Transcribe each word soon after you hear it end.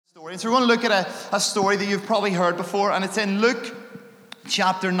And so we're going to look at a story that you've probably heard before, and it's in Luke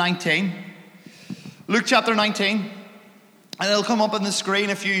chapter 19. Luke chapter 19. And it'll come up on the screen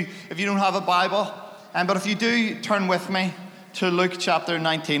if you don't have a Bible. But if you do, turn with me to Luke chapter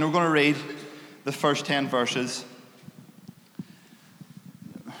 19. We're going to read the first 10 verses.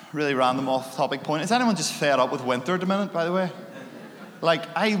 Really random off-topic point. Is anyone just fed up with winter at the minute, by the way? Like,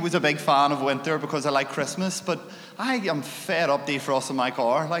 I was a big fan of winter because I like Christmas, but I am fed up defrosting my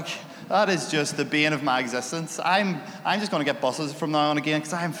car. Like, that is just the bane of my existence. I'm just going to get buses from now on again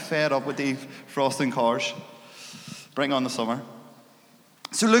because I'm fed up with defrosting cars. Bring on the summer.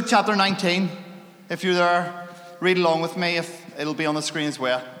 So Luke chapter 19, if you're there, read along with me. If it'll be on the screen as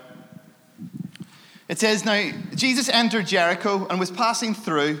well. It says, "Now Jesus entered Jericho and was passing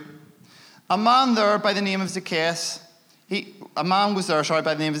through. A man there by the name of Zacchaeus. He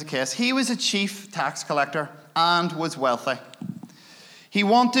was a chief tax collector and was wealthy. He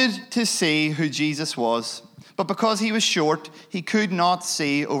wanted to see who Jesus was, but because he was short, he could not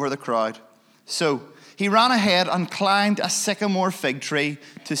see over the crowd. So he ran ahead and climbed a sycamore fig tree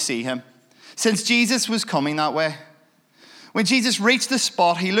to see him, since Jesus was coming that way. When Jesus reached the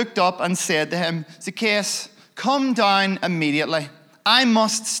spot, he looked up and said to him, 'Zacchaeus, come down immediately. I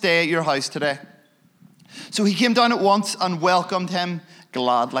must stay at your house today.' So he came down at once and welcomed him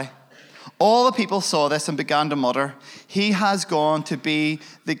gladly. All the people saw this and began to mutter, 'He has gone to be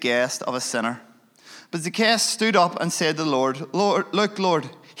the guest of a sinner.' But Zacchaeus stood up and said to the Lord, 'Look, Lord,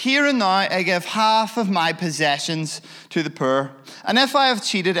 here and now I give half of my possessions to the poor. And if I have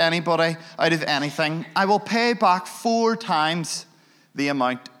cheated anybody out of anything, I will pay back 4 times the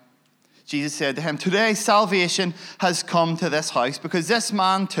amount.' Jesus said to him, 'Today salvation has come to this house, because this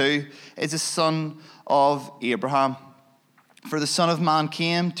man too is a son of Abraham. For the Son of Man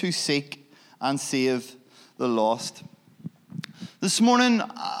came to seek and save the lost.'" This morning,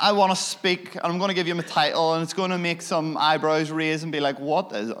 I want to speak, and I'm going to give you a title, and it's going to make some eyebrows raise and be like,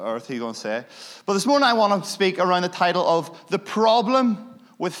 what on earth are you going to say? But this morning, I want to speak around the title of The Problem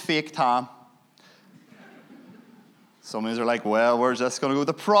with Fake Tan. Some of you are like, well, where's this going to go?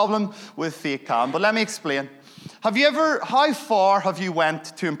 The problem with fake tan. But let me explain. How far have you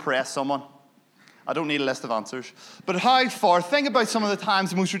went to impress someone? I don't need a list of answers. But how far? Think about some of the times,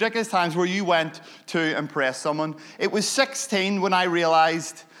 the most ridiculous times where you went to impress someone. It was 16 when I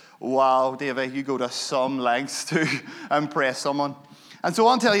realized, wow, David, you go to some lengths to impress someone. And so I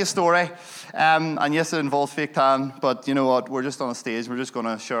want to tell you a story. And yes, it involves fake tan, but you know what? We're just on a stage. We're just going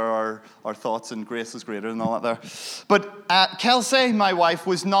to share our thoughts, and grace is greater and all that there. But Kelsey, my wife,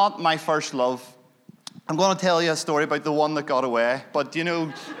 was not my first love. I'm going to tell you a story about the one that got away. But you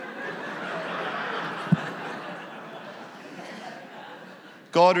know,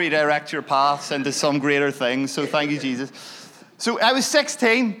 God redirect your paths into some greater things. So thank you, Jesus. So I was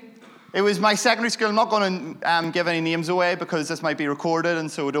 16. It was my secondary school. I'm not going to give any names away because this might be recorded, and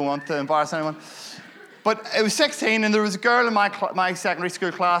so I don't want to embarrass anyone. But it was 16, and there was a girl in my secondary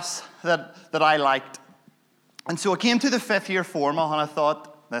school class that I liked. And so I came to the 5th year formal, and I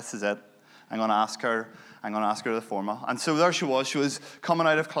thought, this is it. I'm going to ask her the formal. And so there she was. She was coming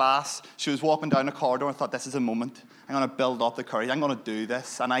out of class. She was walking down the corridor. I thought, this is a moment. I'm going to build up the courage. I'm going to do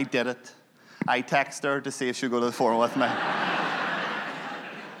this. And I did it. I texted her to see if she'd go to the formal with me.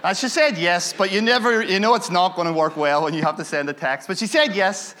 And she said yes, but you know it's not going to work well when you have to send a text. But she said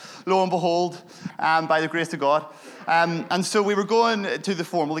yes, lo and behold, by the grace of God. And so we were going to the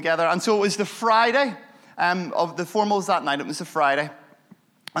formal together. And so it was the Friday of the formals that night. It was a Friday.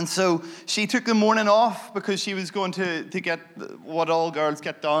 And so she took the morning off because she was going to get what all girls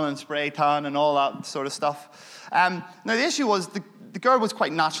get done and spray tan and all that sort of stuff. Now, the issue was the girl was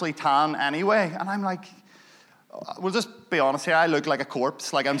quite naturally tan anyway. And I'm like, we'll just be honest here, I look like a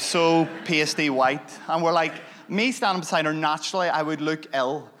corpse. Like, I'm so pasty white. And we're like, me standing beside her, naturally, I would look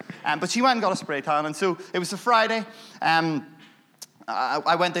ill. But she went and got a spray tan. And so it was a Friday.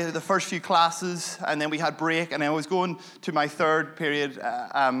 I went to the first few classes, and then we had break, and I was going to my 3rd period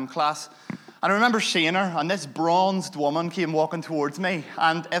class. And I remember seeing her, and this bronzed woman came walking towards me.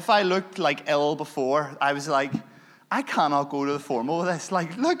 And if I looked like ill before, I was like, I cannot go to the formal with this.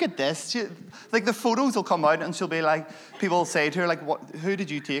 Like, look at this. Like, the photos will come out, and she'll be like, people will say to her, like, who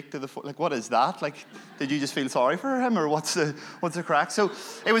did you take to the, like, what is that? Like, did you just feel sorry for him, or what's the crack? So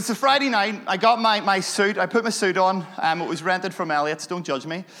it was the Friday night. I got my suit. I put my suit on. It was rented from Elliot's. Don't judge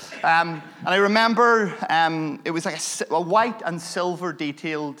me. And I remember it was like a white and silver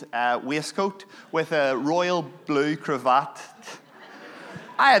detailed waistcoat with a royal blue cravat.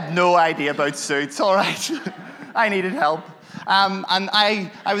 I had no idea about suits, all right. I needed help. And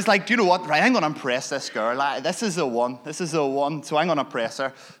I was like, do you know what? Right, I'm going to impress this girl. This is the one. This is the one. So I'm going to impress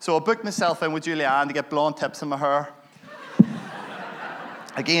her. So I booked myself in with Julianne to get blonde tips in my hair.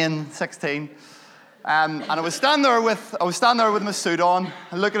 Again, 16. And I was standing there with my suit on,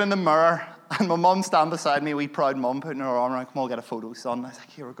 and looking in the mirror, and my mum standing beside me, a wee proud mum, putting her arm around, come on, get a photo, son. I was like,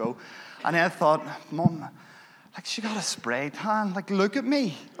 here we go. And then I thought, Mum, like, she got a spray tan. Like, look at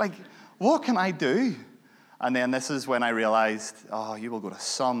me. Like, what can I do? And then this is when I realized, you will go to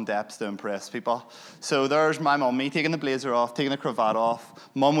some depths to impress people. So there's my mum, me taking the blazer off, taking the cravat off,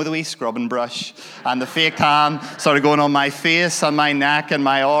 mum with a wee scrubbing brush, and the fake tan started going on my face and my neck and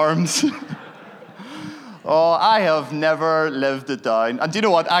my arms. I have never lived it down. And do you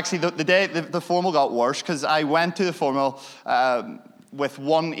know what? Actually, the day the formal got worse, because I went to the formal with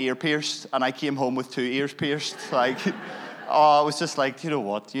one ear pierced, and I came home with 2 ears pierced. Like, it was just like, you know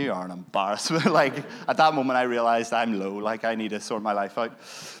what? You are an embarrassment. Like, at that moment, I realized I'm low. Like, I need to sort my life out.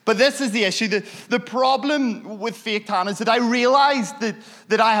 But this is the issue. The problem with fake tan is that I realized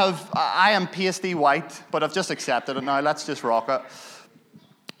that I am pasty white, but I've just accepted it now. Let's just rock it.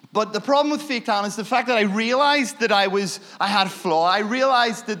 But the problem with fake tan is the fact that I realized that I had flaw. I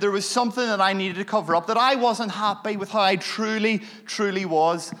realized that there was something that I needed to cover up, that I wasn't happy with how I truly, truly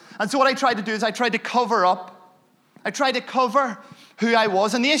was. And so what I tried to do is I tried to cover up. I tried to cover who I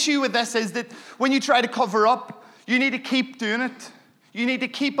was. And the issue with this is that when you try to cover up, you need to keep doing it. You need to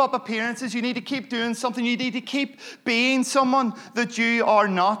keep up appearances. You need to keep doing something. You need to keep being someone that you are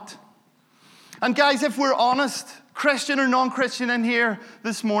not. And guys, if we're honest, Christian or non-Christian in here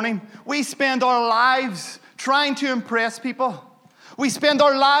this morning, we spend our lives trying to impress people. We spend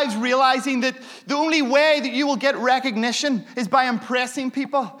our lives realizing that the only way that you will get recognition is by impressing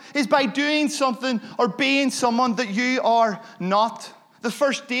people, is by doing something or being someone that you are not. The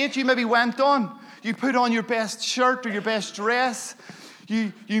first date you maybe went on, you put on your best shirt or your best dress.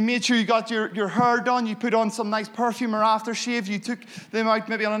 You made sure you got your hair done. You put on some nice perfume or aftershave. You took them out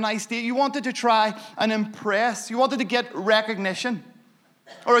maybe on a nice date. You wanted to try and impress. You wanted to get recognition.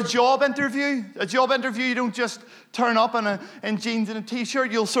 Or a job interview. A job interview, you don't just turn up in jeans and a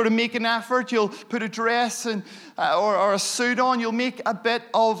t-shirt. You'll sort of make an effort. You'll put a dress or a suit on. You'll make a bit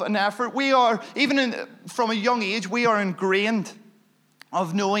of an effort. We are, from a young age, we are ingrained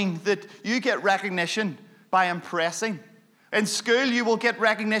of knowing that you get recognition by impressing. In school, you will get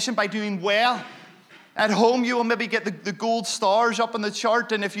recognition by doing well. At home, you will maybe get the gold stars up on the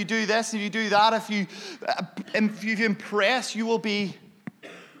chart, and if you do this, if you do that, if you impress, you will be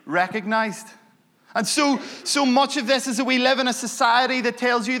recognized. And so much of this is that we live in a society that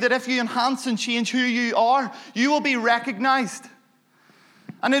tells you that if you enhance and change who you are, you will be recognized.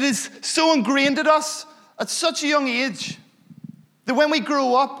 And it is so ingrained in us at such a young age that when we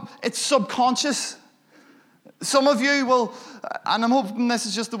grow up, it's subconscious. Some of you will, and I'm hoping this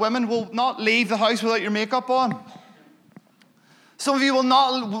is just the women, will not leave the house without your makeup on. Some of you will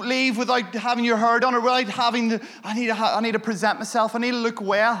not leave without having your hair done or without having I need to present myself. I need to look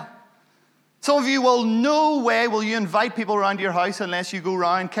well. Some of you will, no way will you invite people around your house unless you go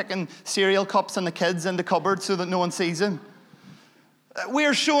around kicking cereal cups and the kids in the cupboard so that no one sees them. We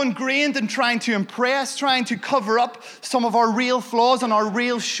are so ingrained in trying to impress, trying to cover up some of our real flaws and our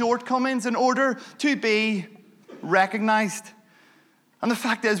real shortcomings in order to be recognized. And the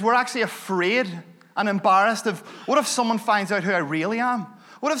fact is, we're actually afraid and embarrassed of, what if someone finds out who I really am?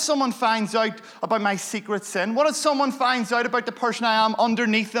 What if someone finds out about my secret sin? What if someone finds out about the person I am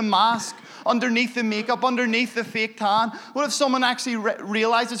underneath the mask, underneath the makeup, underneath the fake tan? What if someone actually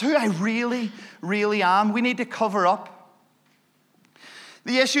realizes who I really, really am? We need to cover up.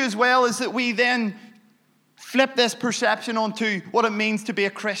 The issue as well is that we then flip this perception onto what it means to be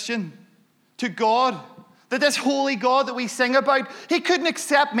a Christian, to God. That this holy God that we sing about, He couldn't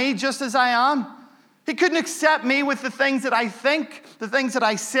accept me just as I am. He couldn't accept me with the things that I think, the things that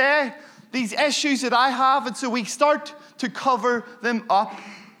I say, these issues that I have, and so we start to cover them up.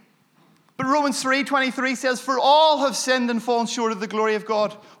 But Romans 3:23 says, for all have sinned and fallen short of the glory of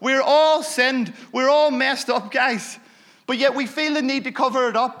God. We're all sinned. We're all messed up, guys. But yet we feel the need to cover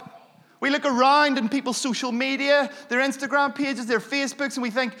it up. We look around in people's social media, their Instagram pages, their Facebooks, and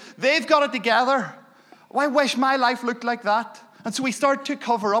we think, they've got it together. Oh, I wish my life looked like that. And so we start to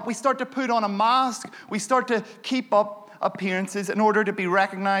cover up. We start to put on a mask. We start to keep up appearances in order to be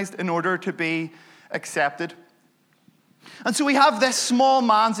recognized, in order to be accepted. And so we have this small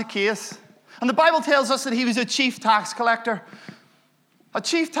man, Zacchaeus. And the Bible tells us that he was a chief tax collector. A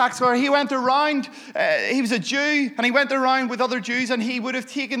chief tax collector. He went around, he was a Jew, and he went around with other Jews, and he would have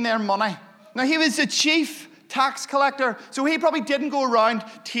taken their money. Now, he was a chief tax collector, so he probably didn't go around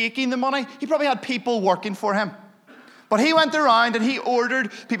taking the money. He probably had people working for him. But he went around and he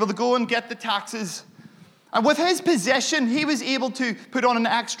ordered people to go and get the taxes. And with his position, he was able to put on an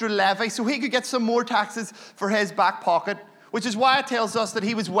extra levy so he could get some more taxes for his back pocket, which is why it tells us that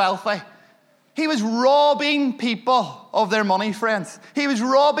he was wealthy. He was robbing people of their money, friends. He was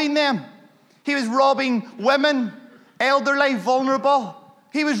robbing them. He was robbing women, elderly, vulnerable.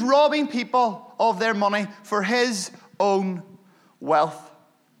 He was robbing people of their money for his own wealth.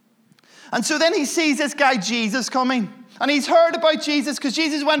 And so then he sees this guy Jesus coming. And he's heard about Jesus because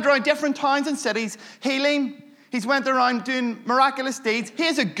Jesus went around different towns and cities healing. He's went around doing miraculous deeds.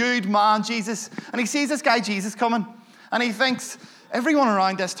 He's a good man, Jesus. And he sees this guy Jesus coming. And he thinks, everyone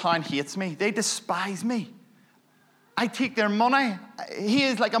around this town hates me. They despise me. I take their money. He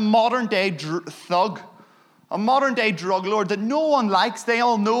is like a modern day thug. A modern day drug lord that no one likes. They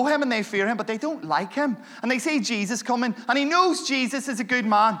all know him and they fear him, but they don't like him. And they see Jesus coming, and he knows Jesus is a good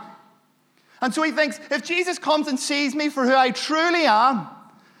man. And so he thinks, if Jesus comes and sees me for who I truly am,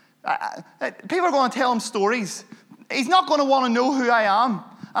 people are going to tell him stories. He's not going to want to know who I am.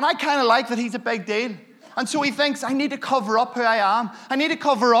 And I kind of like that he's a big deal. And so he thinks, I need to cover up who I am. I need to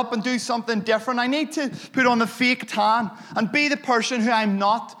cover up and do something different. I need to put on the fake tan and be the person who I'm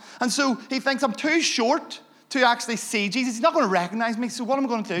not. And so he thinks, I'm too short to actually see Jesus. He's not going to recognize me, so what am I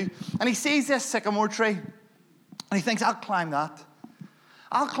going to do? And he sees this sycamore tree, and he thinks, I'll climb that.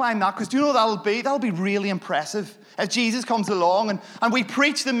 I'll climb that, because do you know what that'll be? That'll be really impressive. If Jesus comes along and we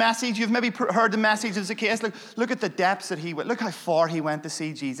preach the message, you've maybe heard the message of Zacchaeus. Look at the depths that he went. Look how far he went to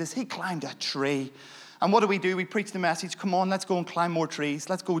see Jesus. He climbed a tree. And what do? We preach the message. Come on, let's go and climb more trees.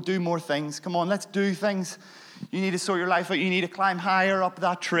 Let's go do more things. Come on, let's do things. You need to sort your life out. You need to climb higher up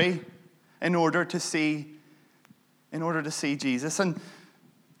that tree in order to see Jesus. And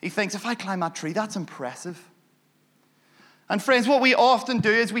he thinks, if I climb that tree, that's impressive. And friends, what we often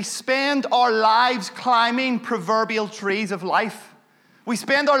do is we spend our lives climbing proverbial trees of life. We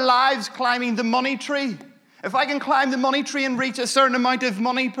spend our lives climbing the money tree. If I can climb the money tree and reach a certain amount of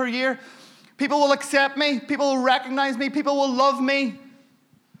money per year, people will accept me, people will recognize me, people will love me.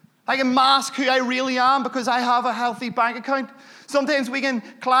 I can mask who I really am because I have a healthy bank account. Sometimes we can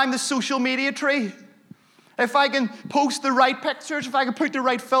climb the social media tree. If I can post the right pictures, if I can put the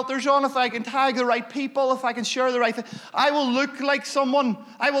right filters on, if I can tag the right people, if I can share the right thing, I will look like someone.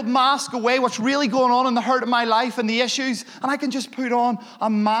 I will mask away what's really going on in the hurt of my life and the issues, and I can just put on a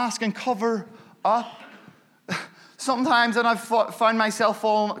mask and cover up. Sometimes, and I've found myself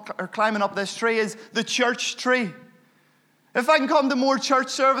climbing up this tree, is the church tree. If I can come to more church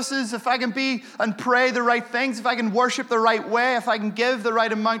services, if I can be and pray the right things, if I can worship the right way, if I can give the right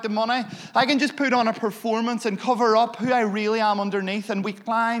amount of money, I can just put on a performance and cover up who I really am underneath. And we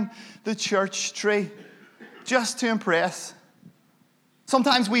climb the church tree just to impress.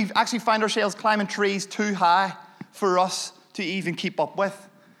 Sometimes we actually find ourselves climbing trees too high for us to even keep up with.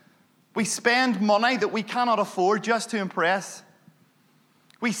 We spend money that we cannot afford just to impress.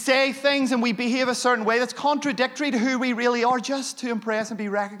 We say things and we behave a certain way that's contradictory to who we really are just to impress and be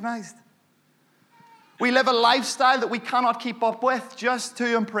recognized. We live a lifestyle that we cannot keep up with just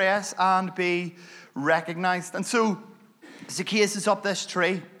to impress and be recognized. And so Zacchaeus is up this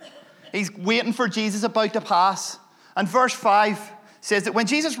tree. He's waiting for Jesus about to pass. And verse 5 says that when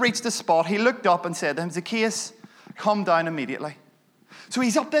Jesus reached the spot, he looked up and said to him, Zacchaeus, come down immediately. So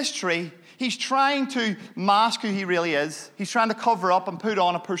he's up this tree. He's trying to mask who he really is. He's trying to cover up and put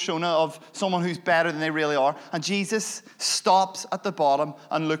on a persona of someone who's better than they really are. And Jesus stops at the bottom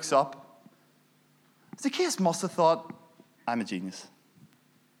and looks up. Zacchaeus must have thought, I'm a genius.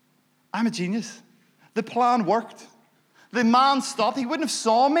 I'm a genius. The plan worked. The man stopped. He wouldn't have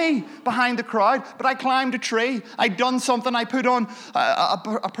saw me behind the crowd, but I climbed a tree. I'd done something. I put on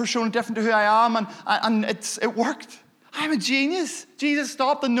a persona different to who I am, and it worked. I'm a genius. Jesus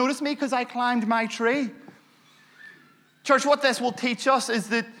stopped and noticed me because I climbed my tree. Church, what this will teach us is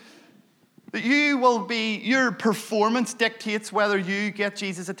that your performance dictates whether you get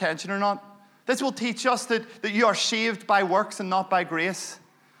Jesus' attention or not. This will teach us that you are saved by works and not by grace.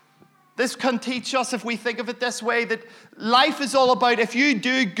 This can teach us, if we think of it this way, that life is all about if you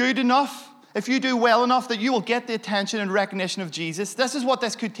do good enough, if you do well enough, that you will get the attention and recognition of Jesus. This is what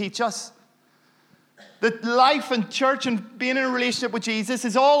this could teach us. That life and church and being in a relationship with Jesus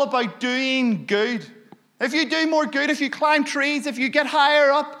is all about doing good. If you do more good, if you climb trees, if you get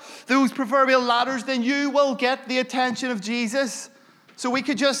higher up those proverbial ladders, then you will get the attention of Jesus. So we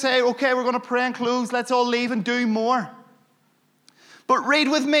could just say, okay, we're going to pray and close. Let's all leave and do more. But read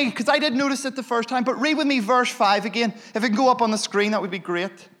with me, because I did notice it the first time, but read with me verse 5 again. If it can go up on the screen, that would be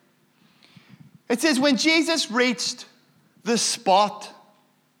great. It says, when Jesus reached the spot.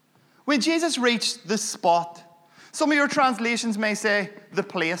 When Jesus reached the spot. Some of your translations may say the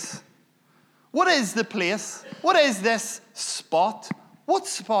place. What is the place? What is this spot? What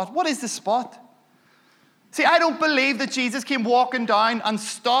spot? What is the spot? See, I don't believe that Jesus came walking down and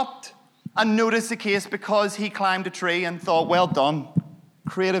stopped and noticed Zacchaeus because he climbed a tree and thought, well done,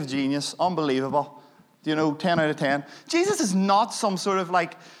 creative genius, unbelievable, 10 out of 10. Jesus is not some sort of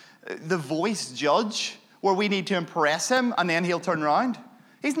like the Voice judge where we need to impress him and then he'll turn around.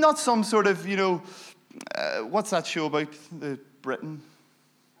 He's not some sort of, what's that show about Britain?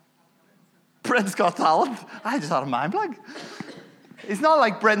 Britain's Got Talent. I just had a mind blank. It's not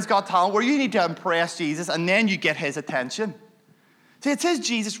like Britain's Got Talent where you need to impress Jesus and then you get his attention. See, it says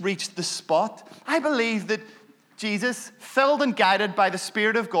Jesus reached the spot. I believe that Jesus, filled and guided by the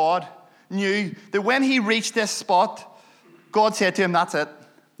Spirit of God, knew that when he reached this spot, God said to him, that's it,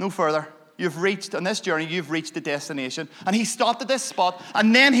 no further. You've reached, on this journey, you've reached the destination. And he stopped at this spot,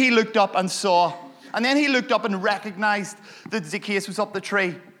 and then he looked up and saw. And then he looked up and recognized that Zacchaeus was up the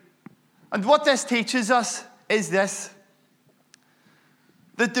tree. And what this teaches us is this,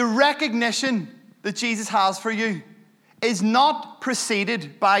 that the recognition that Jesus has for you is not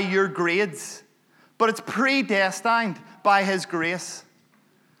preceded by your grades, but it's predestined by his grace.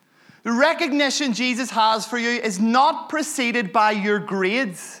 The recognition Jesus has for you is not preceded by your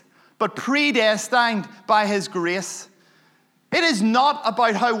grades, but predestined by his grace. It is not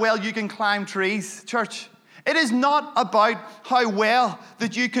about how well you can climb trees, church. It is not about how well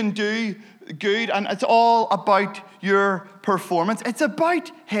that you can do good, and it's all about your performance. It's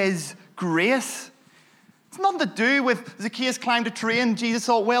about his grace. It's nothing to do with Zacchaeus climbed a tree and Jesus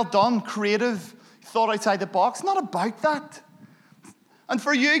thought, well done, creative, thought outside the box. It's not about that. And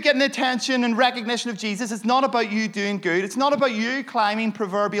for you getting attention and recognition of Jesus, it's not about you doing good. It's not about you climbing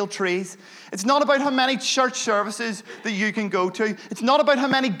proverbial trees. It's not about how many church services that you can go to. It's not about how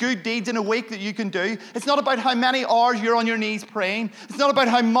many good deeds in a week that you can do. It's not about how many hours you're on your knees praying. It's not about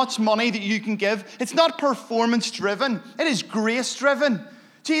how much money that you can give. It's not performance driven. It is grace driven.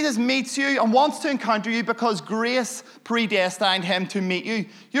 Jesus meets you and wants to encounter you because grace predestined him to meet you.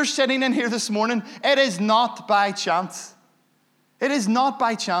 You're sitting in here this morning. It is not by chance. It is not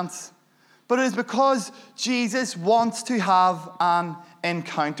by chance, but it is because Jesus wants to have an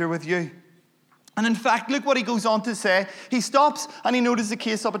encounter with you. And in fact, look what he goes on to say. He stops and he notices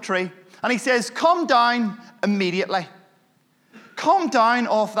Zacchaeus up a tree. And he says, come down immediately. Come down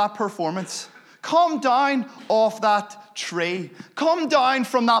off that performance. Come down off that tree. Come down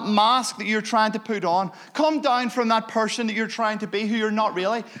from that mask that you're trying to put on. Come down from that person that you're trying to be who you're not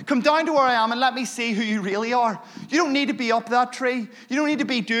really. Come down to where I am and let me see who you really are. You don't need to be up that tree. You don't need to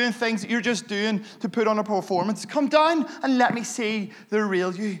be doing things that you're just doing to put on a performance. Come down and let me see the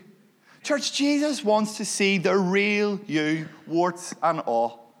real you. Church, Jesus wants to see the real you, warts and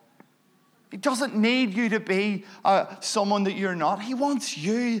all. He doesn't need you to be someone that you're not. He wants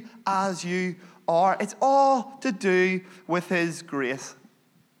you as you are. It's all to do with his grace.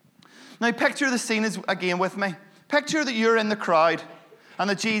 Now picture the scene again with me. Picture that you're in the crowd and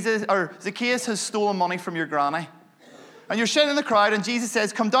that Zacchaeus has stolen money from your granny. And you're sitting in the crowd and Jesus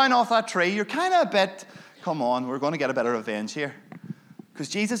says, come down off that tree. You're kind of a bit, come on, we're going to get a bit of revenge here. Because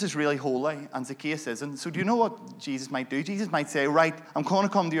Jesus is really holy and Zacchaeus isn't. So do you know what Jesus might do? Jesus might say, right, I'm going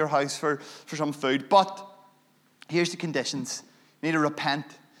to come to your house for some food, but here's the conditions. You need to repent.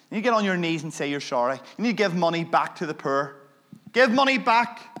 You need to get on your knees and say you're sorry. You need to give money back to the poor. Give money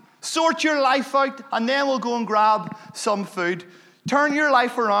back. Sort your life out, and then we'll go and grab some food. Turn your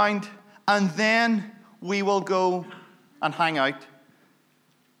life around, and then we will go and hang out.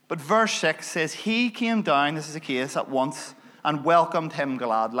 But verse 6 says, he came down, this is Zacchaeus, at once, and welcomed him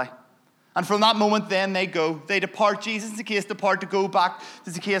gladly. And from that moment then they go. They depart. Jesus and Zacchaeus depart to go back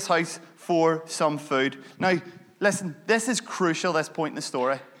to Zacchaeus' house for some food. Now, listen, this is crucial, this point in the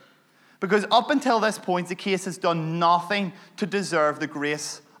story. Because up until this point, Zacchaeus has done nothing to deserve the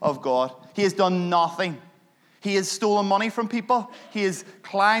grace of God. He has done nothing. He has stolen money from people. He has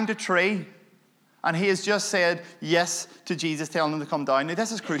climbed a tree. And he has just said yes to Jesus telling him to come down. Now,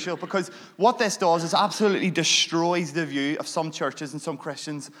 this is crucial because what this does is absolutely destroys the view of some churches and some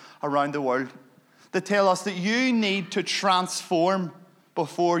Christians around the world that tell us that you need to transform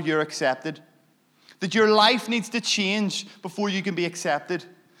before you're accepted. That your life needs to change before you can be accepted.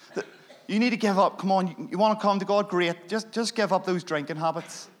 That you need to give up. Come on, you want to come to God? Great. Just give up those drinking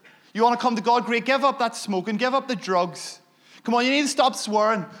habits. You want to come to God? Great. Give up that smoking. Give up the drugs. Come on, you need to stop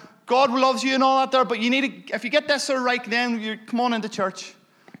swearing. God loves you and all that there, but you need to, if you get this sort of right, then you come on into church.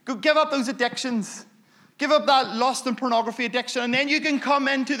 Go give up those addictions. Give up that lust and pornography addiction, and then you can come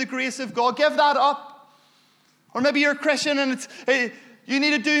into the grace of God. Give that up. Or maybe you're a Christian and you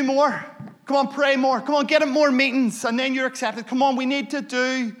need to do more. Come on, pray more. Come on, get at more meetings, and then you're accepted. Come on, we need to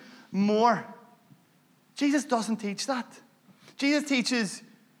do more. Jesus doesn't teach that. Jesus teaches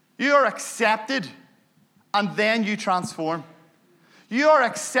you are accepted, and then you transform. You are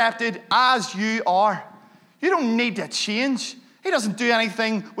accepted as you are. You don't need to change. He doesn't do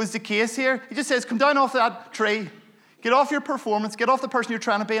anything was the case here. He just says, come down off that tree. Get off your performance. Get off the person you're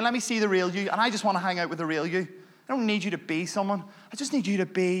trying to be, and let me see the real you. And I just want to hang out with the real you. I don't need you to be someone. I just need you to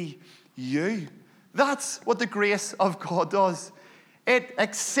be you. That's what the grace of God does. It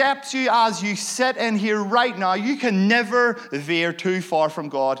accepts you as you sit in here right now. You can never veer too far from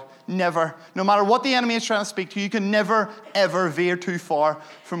God. Never. No matter what the enemy is trying to speak to you, you can never, ever veer too far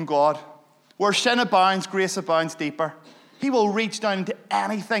from God. Where sin abounds, grace abounds deeper. He will reach down into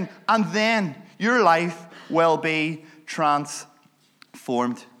anything, and then your life will be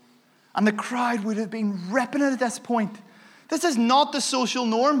transformed. And the crowd would have been ripping it at this point. This is not the social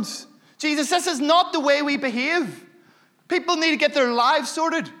norms. Jesus, this is not the way we behave. People need to get their lives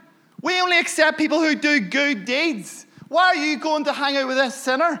sorted. We only accept people who do good deeds. Why are you going to hang out with this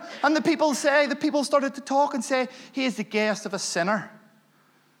sinner? And the people started to talk and say, he is the guest of a sinner.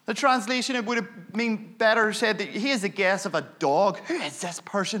 The translation, it would have been better said that he is the guest of a dog. Who is this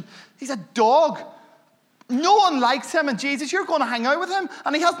person? He's a dog. No one likes him, and Jesus, you're going to hang out with him,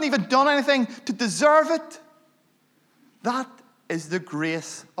 and he hasn't even done anything to deserve it. That is the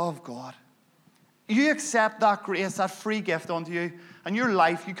grace of God. You accept that grace, that free gift unto you, and your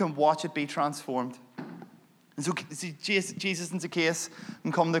life, you can watch it be transformed. And so Jesus and Zacchaeus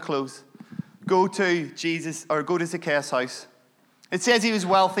can come to close. Go to Zacchaeus' house. It says he was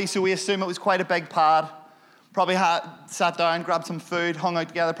wealthy, so we assume it was quite a big pad. Probably sat down, grabbed some food, hung out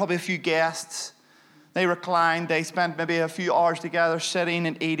together, probably a few guests. They reclined, they spent maybe a few hours together sitting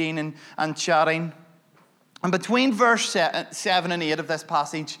and eating and chatting. And between verse 7 and 8 of this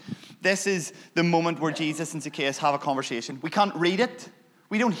passage, this is the moment where Jesus and Zacchaeus have a conversation. We can't read it.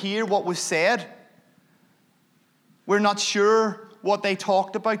 We don't hear what was said. We're not sure what they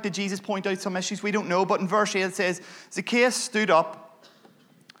talked about. Did Jesus point out some issues? We don't know. But in verse 8 it says, Zacchaeus stood up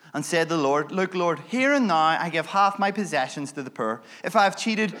and said to the Lord, look, Lord, here and now I give half my possessions to the poor. If I have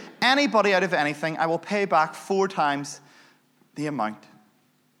cheated anybody out of anything, I will pay back 4 times the amount.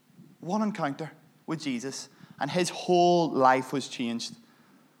 One encounter with Jesus, and his whole life was changed.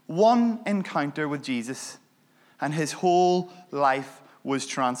 One encounter with Jesus, and his whole life was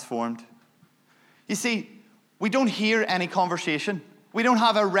transformed. You see, we don't hear any conversation. We don't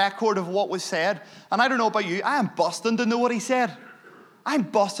have a record of what was said. And I don't know about you, I am busting to know what he said. I'm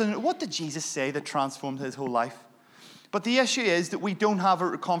busting. What did Jesus say that transformed his whole life? But the issue is that we don't have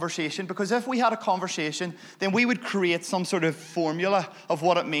a conversation, because if we had a conversation, then we would create some sort of formula of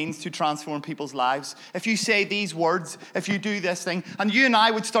what it means to transform people's lives. If you say these words, if you do this thing, and you and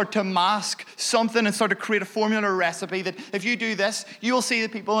I would start to mask something and start to create a formula or recipe that if you do this, you will see the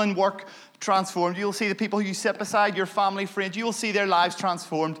people in work transformed. You'll see the people who you sit beside, your family, friends, you will see their lives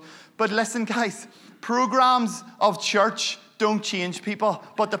transformed. But listen, guys, programs of church don't change people,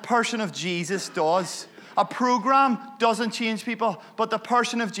 but the person of Jesus does. A program doesn't change people, but the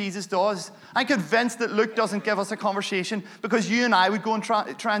person of Jesus does. I'm convinced that Luke doesn't give us a conversation because you and I would go and try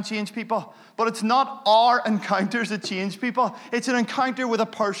and change people. But it's not our encounters that change people. It's an encounter with a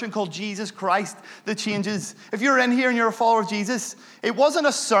person called Jesus Christ that changes. If you're in here and you're a follower of Jesus, it wasn't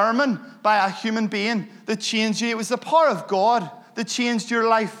a sermon by a human being that changed you. It was the power of God that changed your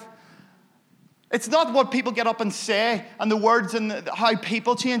life. It's not what people get up and say and the words and how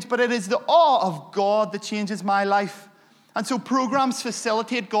people change, but it is the awe of God that changes my life. And so programs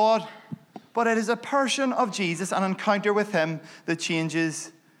facilitate God, but it is a person of Jesus, an encounter with him that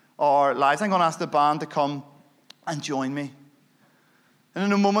changes our lives. I'm going to ask the band to come and join me. And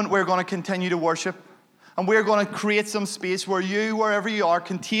in a moment, we're going to continue to worship. And we're going to create some space where you, wherever you are,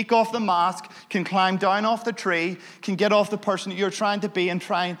 can take off the mask, can climb down off the tree, can get off the person that you're trying to be and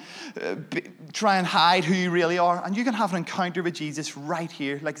try and hide who you really are. And you can have an encounter with Jesus right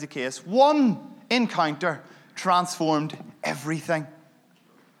here, like Zacchaeus. One encounter transformed everything.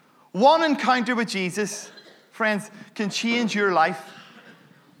 One encounter with Jesus, friends, can change your life.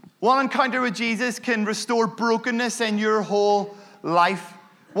 One encounter with Jesus can restore brokenness in your whole life.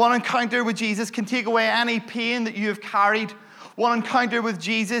 One encounter with Jesus can take away any pain that you have carried. One encounter with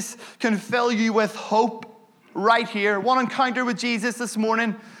Jesus can fill you with hope right here. One encounter with Jesus this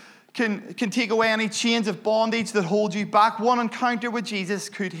morning can take away any chains of bondage that hold you back. One encounter with Jesus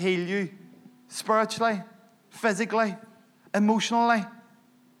could heal you spiritually, physically, emotionally.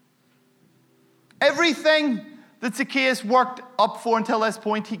 Everything that Zacchaeus worked up for until this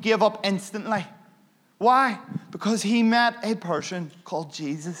point, he gave up instantly. Why? Because he met a person called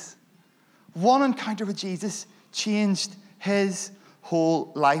Jesus. One encounter with Jesus changed his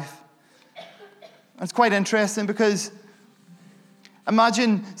whole life. It's quite interesting because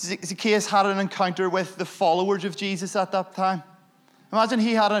imagine Zacchaeus had an encounter with the followers of Jesus at that time. Imagine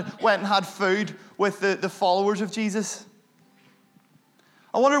he went and had food with the followers of Jesus.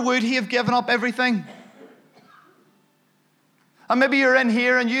 I wonder, would he have given up everything? And maybe you're in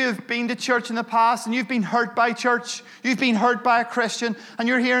here and you've been to church in the past and you've been hurt by church. You've been hurt by a Christian and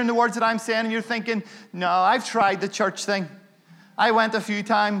you're hearing the words that I'm saying and you're thinking, no, I've tried the church thing. I went a few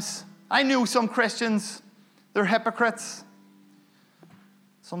times. I knew some Christians. They're hypocrites.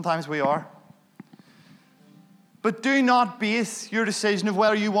 Sometimes we are. But do not base your decision of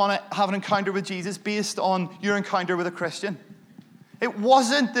whether you want to have an encounter with Jesus based on your encounter with a Christian. It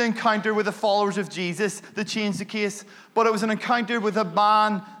wasn't the encounter with the followers of Jesus that changed the case, but it was an encounter with a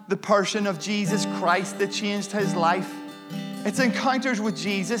man, the person of Jesus Christ, that changed his life. It's encounters with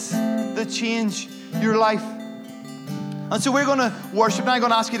Jesus that change your life. And so we're going to worship now. I'm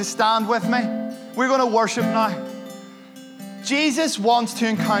going to ask you to stand with me. We're going to worship now. Jesus wants to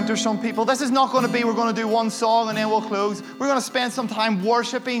encounter some people. This is not going to be, we're going to do one song and then we'll close. We're going to spend some time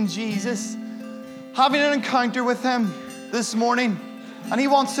worshiping Jesus, having an encounter with him this morning. And he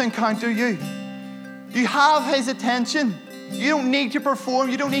wants to encounter you. You have his attention. You don't need to perform.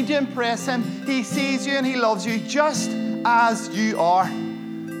 You don't need to impress him. He sees you and he loves you just as you are.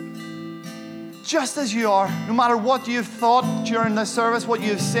 Just as you are. No matter what you've thought during this service, what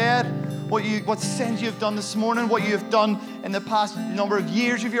you've said, what sins you've done this morning, what you've done in the past number of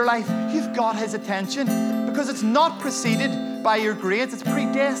years of your life, you've got his attention because it's not preceded by your grades. It's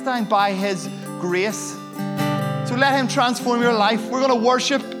predestined by his grace. So let him transform your life. We're going to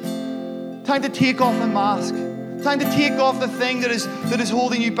worship. Time to take off the mask. Time to take off the thing that is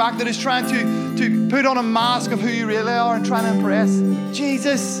holding you back, that is trying to put on a mask of who you really are and trying to impress.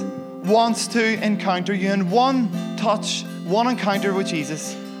 Jesus wants to encounter you, and one touch, one encounter with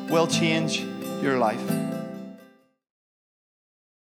Jesus will change your life.